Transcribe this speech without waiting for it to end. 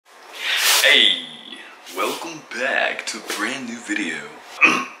Hey, welcome back to a brand new video.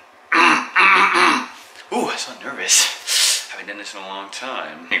 Ooh, I'm so nervous. Haven't done this in a long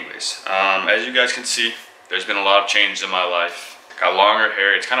time. Anyways, as you guys can see, there's been a lot of changes in my life. Got longer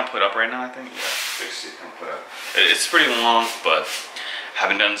hair. It's kind of put up right now, I think. Yeah, it's kind of put up. It's pretty long, but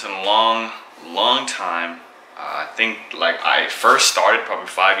haven't done this in a long time. I think like I first started probably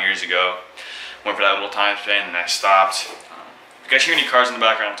 5 years ago. Went for that little time span, and I stopped. If you guys hear any cars in the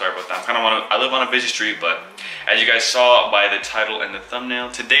background, I'm sorry about that. I live on a busy street, but as you guys saw by the title and the thumbnail,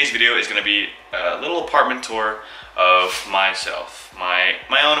 today's video is going to be a little apartment tour of myself. My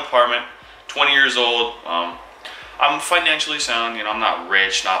own apartment, 20 years old. I'm financially sound. You know, I'm not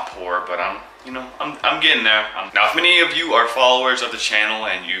rich, not poor, but I'm getting there. Now, if many of you are followers of the channel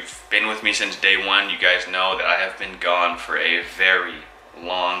and you've been with me since day one, you guys know that I have been gone for a very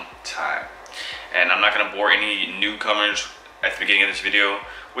long time. And I'm not going to bore any newcomers at the beginning of this video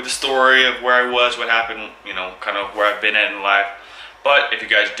with the story of where I was, what happened, you know, kind of where I've been at in life. But if you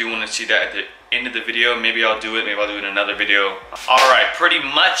guys do want to see that at the end of the video, maybe I'll do it, maybe I'll do it in another video. Alright, pretty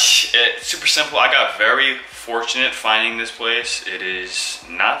much, it's super simple. I got very fortunate finding this place. It is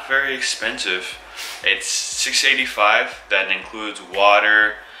not very expensive. It's $685. That includes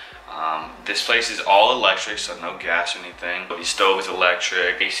water. This place is all electric, so no gas or anything. The stove is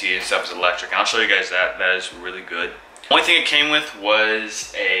electric, AC and stuff is electric, and I'll show you guys that. That is really good. The only thing it came with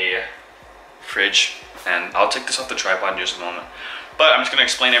was a fridge, and I'll take this off the tripod in just a moment. But I'm just gonna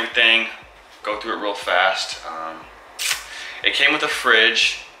explain everything, go through it real fast. It came with a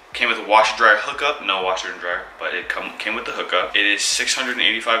fridge, came with a washer dryer hookup, no washer and dryer, but it came with the hookup. It is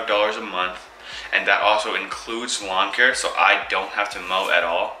 $685 a month, and that also includes lawn care, so I don't have to mow at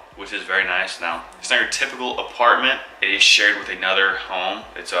all, which is very nice. Now, it's not your typical apartment. It is shared with another home.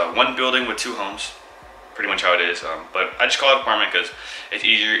 It's one building with two homes. Pretty much how it is, but I just call it apartment because it's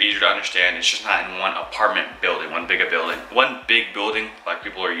easier to understand. It's just not in one apartment building, one big building like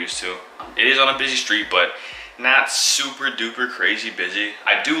people are used to. It is on a busy street, but not super duper crazy busy.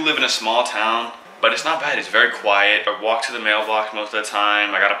 I do live in a small town, but it's not bad. It's very quiet. I walk to the mailbox most of the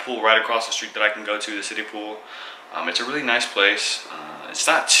time. I got a pool right across the street that I can go to, the city pool. It's a really nice place. It's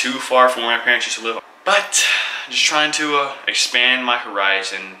not too far from where my parents used to live, but just trying to expand my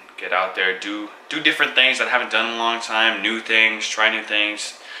horizon, get out there, do different things that I haven't done in a long time, new things, try new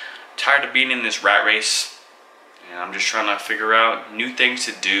things. Tired of being in this rat race, and I'm just trying to figure out new things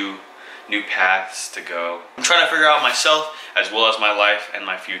to do, new paths to go. I'm trying to figure out myself as well as my life and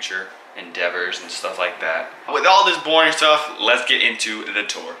my future endeavors and stuff like that. With all this boring stuff, let's get into the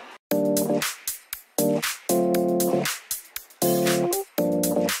tour.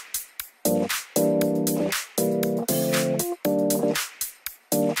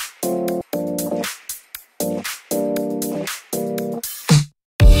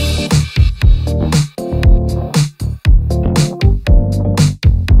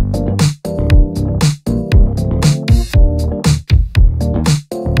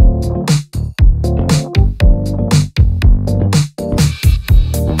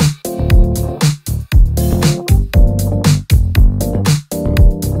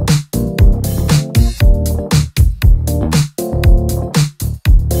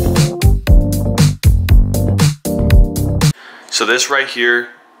 So this right here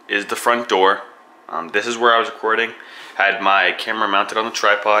is the front door. This is where I was recording. Had my camera mounted on the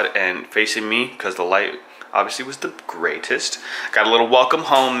tripod and facing me because the light obviously was the greatest. Got a little welcome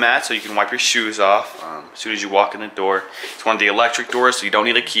home mat so you can wipe your shoes off as soon as you walk in the door. It's one of the electric doors, so you don't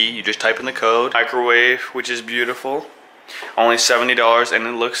need a key. You just type in the code. Microwave, which is beautiful. Only $70, and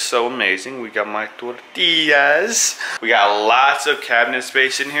it looks so amazing. We got my tortillas. We got lots of cabinet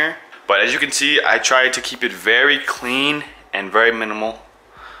space in here. But as you can see, I tried to keep it very clean and very minimal.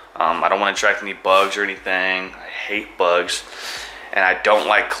 I don't want to attract any bugs or anything. I hate bugs, and I don't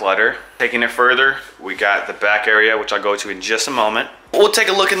like clutter. Taking it further, we got the back area, which I'll go to in just a moment. We'll take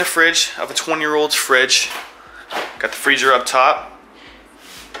a look in the fridge of a 20-year-old's fridge. Got the freezer up top,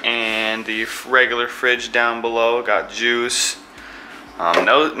 and the regular fridge down below. Got juice.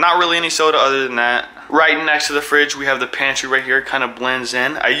 No, not really any soda other than that. Right next to the fridge, we have the pantry right here. Kind of blends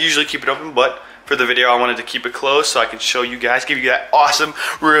in. I usually keep it open, but for the video, I wanted to keep it closed so I can show you guys, give you that awesome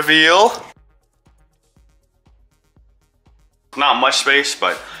reveal. Not much space,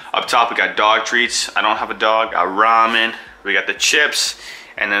 but up top we got dog treats. I don't have a dog. Got ramen. We got the chips,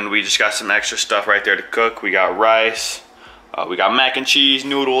 and then we just got some extra stuff right there to cook. We got rice. We got mac and cheese,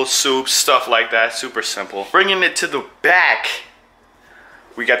 noodles, soups, stuff like that. Super simple. Bringing it to the back,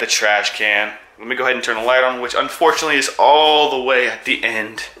 we got the trash can. Let me go ahead and turn the light on, which unfortunately is all the way at the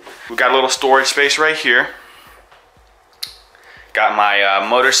end. We got a little storage space right here. Got my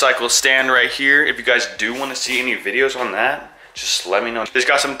motorcycle stand right here. If you guys do want to see any videos on that, just let me know. Just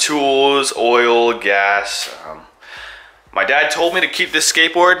got some tools, oil, gas. My dad told me to keep this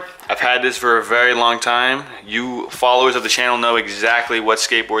skateboard. I've had this for a very long time. You followers of the channel know exactly what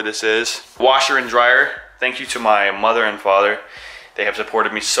skateboard this is. Washer and dryer. Thank you to my mother and father. They have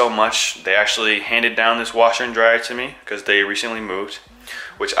supported me so much. They actually handed down this washer and dryer to me because they recently moved,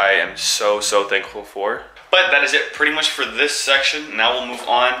 which I am so thankful for. But that is it pretty much for this section. Now we'll move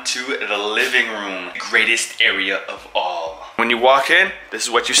on to the living room, the greatest area of all. When you walk in, this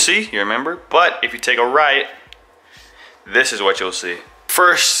is what you see, you remember? But if you take a right, this is what you'll see.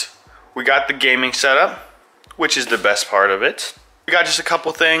 First, we got the gaming setup, which is the best part of it. We got just a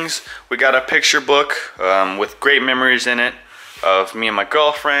couple things. We got a picture book with great memories in it of me and my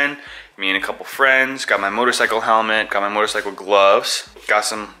girlfriend, me and a couple friends. Got my motorcycle helmet, got my motorcycle gloves. Got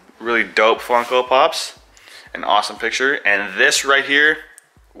some really dope Funko Pops. An awesome picture. And this right here,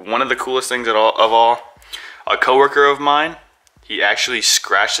 one of the coolest things of all, a coworker of mine, he actually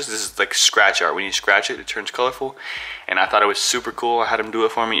scratched this. This is like scratch art. When you scratch it, it turns colorful. And I thought it was super cool. I had him do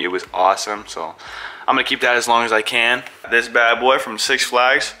it for me. It was awesome. So I'm gonna keep that as long as I can. This bad boy from Six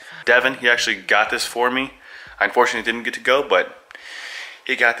Flags, Devin, he actually got this for me. I unfortunately didn't get to go, but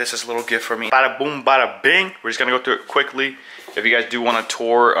he got this as a little gift for me. Bada boom, bada bing. We're just gonna go through it quickly. If you guys do want a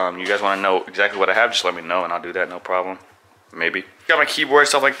tour, you guys want to know exactly what I have, just let me know and I'll do that, no problem. Maybe. Got my keyboard,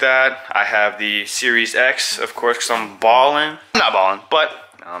 stuff like that. I have the Series X, of course, because I'm balling. I'm not balling, but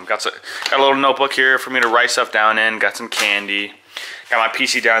got a little notebook here for me to write stuff down in. Got some candy. Got my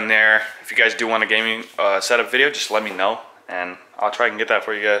PC down there. If you guys do want a gaming setup video, just let me know and I'll try and get that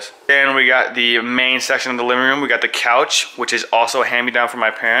for you guys. Then we got the main section of the living room. We got the couch, which is also a hand-me-down from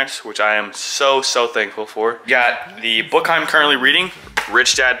my parents, which I am so thankful for. Got the book I'm currently reading,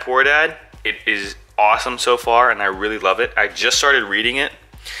 Rich Dad, Poor Dad. It is awesome so far and I really love it. I just started reading it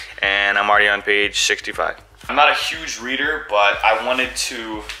and I'm already on page 65. I'm not a huge reader, but I wanted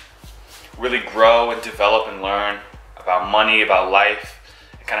to really grow and develop and learn about money, about life,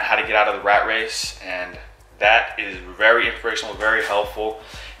 and kind of how to get out of the rat race. And that is very inspirational, very helpful.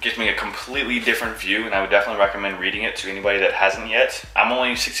 Gives me a completely different view, and I would definitely recommend reading it to anybody that hasn't yet. I'm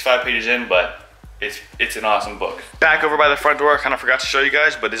only 65 pages in, but it's an awesome book. Back over by the front door, I kind of forgot to show you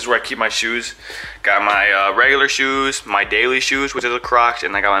guys, but this is where I keep my shoes. Got my regular shoes, my daily shoes, which are the Crocs,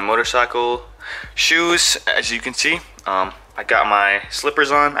 and I got my motorcycle shoes, as you can see. I got my slippers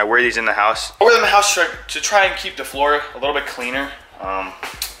on. I wear these in the house. I wear them in the house to try and keep the floor a little bit cleaner,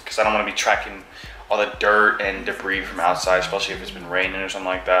 because I don't want to be tracking all the dirt and debris from outside, especially if it's been raining or something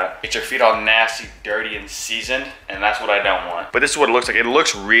like that. Get your feet all nasty, dirty, and seasoned, and that's what I don't want. But this is what it looks like. It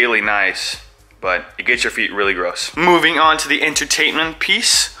looks really nice, but it gets your feet really gross. Moving on to the entertainment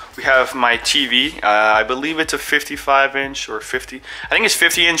piece, we have my TV. I believe it's a 55-inch or 50. I think it's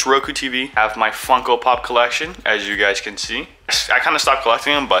 50-inch Roku TV. I have my Funko Pop collection, as you guys can see. I kind of stopped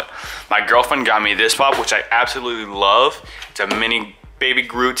collecting them, but my girlfriend got me this pop, which I absolutely love. It's a mini baby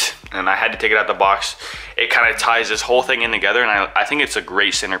Groot, and I had to take it out the box. It kind of ties this whole thing in together, and I think it's a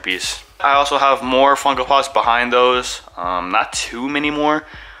great centerpiece. I also have more Funko Pops behind those. Not too many more,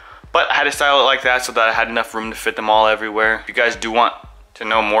 but I had to style it like that so that I had enough room to fit them all everywhere. If you guys do want to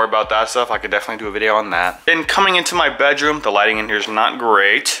know more about that stuff, I could definitely do a video on that. Then coming into my bedroom, the lighting in here is not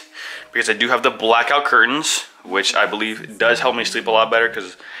great because I do have the blackout curtains, which I believe does help me sleep a lot better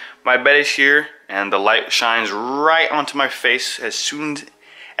because my bed is here and the light shines right onto my face as soon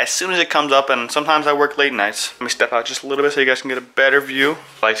as it comes up, and sometimes I work late nights. Let me step out just a little bit so you guys can get a better view.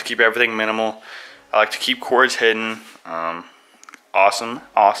 I like to keep everything minimal. I like to keep cords hidden.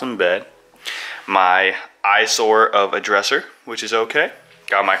 Awesome bed. My eyesore of a dresser, which is okay.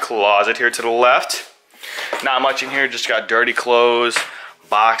 Got my closet here to the left. Not much in here, just got dirty clothes,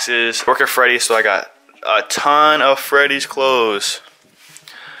 boxes. Work at Freddy's, so I got a ton of Freddy's clothes.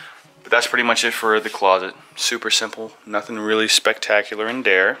 But that's pretty much it for the closet. Super simple, nothing really spectacular in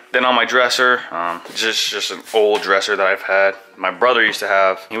there. Then on my dresser, just an old dresser that I've had. My brother used to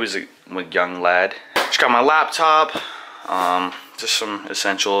have. He was a young lad. Just got my laptop. Just some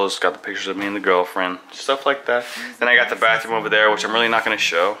essentials. Got the pictures of me and the girlfriend, stuff like that. Then I got the bathroom over there, which I'm really not going to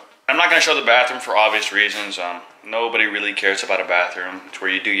show. I'm not going to show the bathroom for obvious reasons. Nobody really cares about a bathroom. It's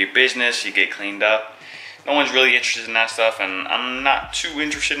where you do your business, you get cleaned up. No one's really interested in that stuff, and I'm not too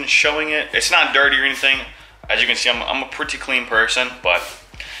interested in showing it. It's not dirty or anything. As you can see, I'm a pretty clean person, but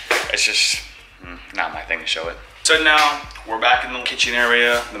it's just not my thing to show it. So now we're back in the kitchen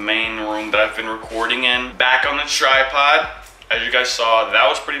area, the main room that I've been recording in. Back on the tripod. As you guys saw, that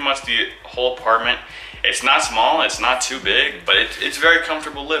was pretty much the whole apartment. It's not small, it's not too big, but it's very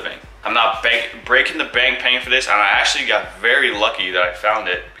comfortable living. I'm not breaking the bank paying for this, and I actually got very lucky that I found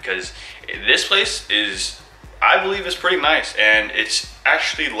it, because this place is, I believe, is pretty nice, and it's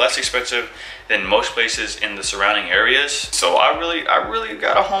actually less expensive than most places in the surrounding areas. So I really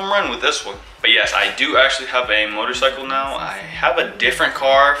got a home run with this one. But yes, I do actually have a motorcycle now. I have a different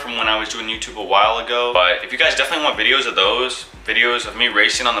car from when I was doing YouTube a while ago. But if you guys definitely want videos of those, videos of me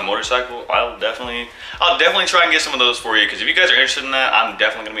racing on the motorcycle, I'll definitely try and get some of those for you. Because if you guys are interested in that, I'm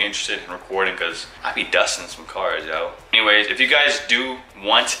definitely gonna be interested in recording, because I be dusting some cars, yo. Anyways, if you guys do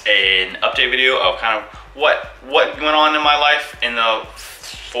want an update video of kind of what went on in my life in the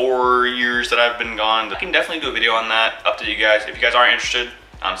 4 years that I've been gone, I can definitely do a video on that, update you guys. If you guys aren't interested,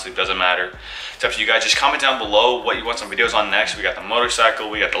 honestly, it doesn't matter. It's up to you guys. Just comment down below what you want some videos on next. We got the motorcycle,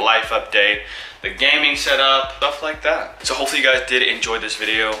 we got the life update, the gaming setup, stuff like that. So hopefully you guys did enjoy this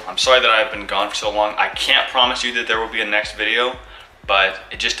video. I'm sorry that I've been gone for so long. I can't promise you that there will be a next video, but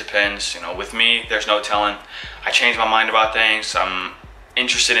it just depends. You know, with me, there's no telling. I change my mind about things. I'm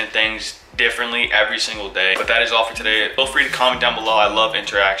interested in things differently every single day. But that is all for today. Feel free to comment down below. I love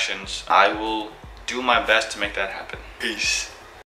interactions. I will do my best to make that happen. Peace.